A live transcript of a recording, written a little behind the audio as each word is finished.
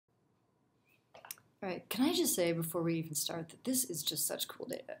All right, can I just say before we even start that this is just such cool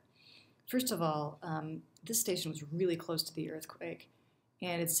data. First of all, this station was really close to the earthquake,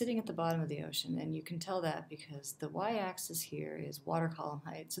 and it's sitting at the bottom of the ocean, and you can tell that because the y-axis here is water column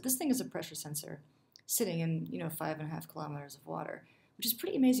height. So this thing is a pressure sensor sitting in, 5.5 kilometers of water, which is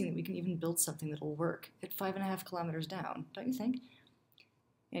pretty amazing that we can even build something that will work at 5.5 kilometers down, don't you think?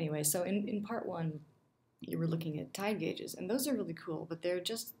 Anyway, so in part one, you were looking at tide gauges, and those are really cool, but they're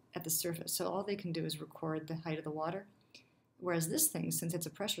just at the surface, so all they can do is record the height of the water. Whereas this thing, since it's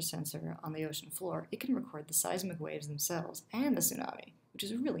a pressure sensor on the ocean floor, it can record the seismic waves themselves and the tsunami, which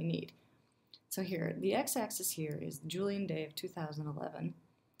is really neat. So here, the x-axis here is the Julian day of 2011,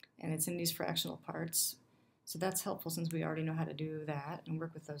 and it's in these fractional parts. So that's helpful since we already know how to do that and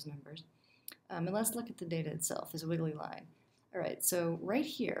work with those numbers. And let's look at the data itself. There's a wiggly line. All right, so right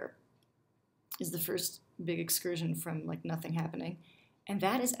here is the first big excursion from like nothing happening, and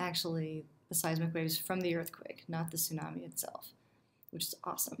that is actually the seismic waves from the earthquake, not the tsunami itself, which is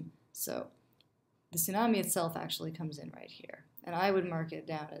awesome. So the tsunami itself actually comes in right here, and I would mark it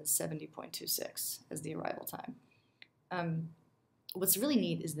down as 70.26 as the arrival time. What's really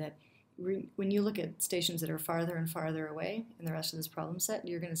neat is that when you look at stations that are farther and farther away in the rest of this problem set,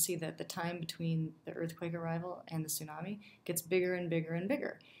 you're going to see that the time between the earthquake arrival and the tsunami gets bigger and bigger and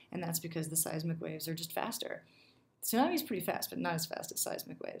bigger, and that's because the seismic waves are just faster. Tsunami is pretty fast, but not as fast as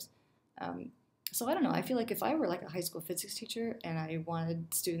seismic waves. So I don't know, I feel like if I were like a high school physics teacher and I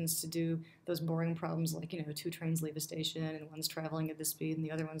wanted students to do those boring problems like, two trains leave a station and one's traveling at this speed and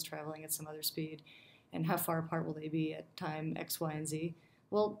the other one's traveling at some other speed, and how far apart will they be at time X, Y, and Z?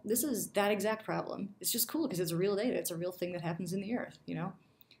 Well, this is that exact problem. It's just cool because it's a real data. It's a real thing that happens in the earth,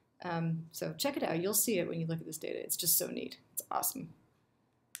 So check it out. You'll see it when you look at this data. It's just so neat. It's awesome.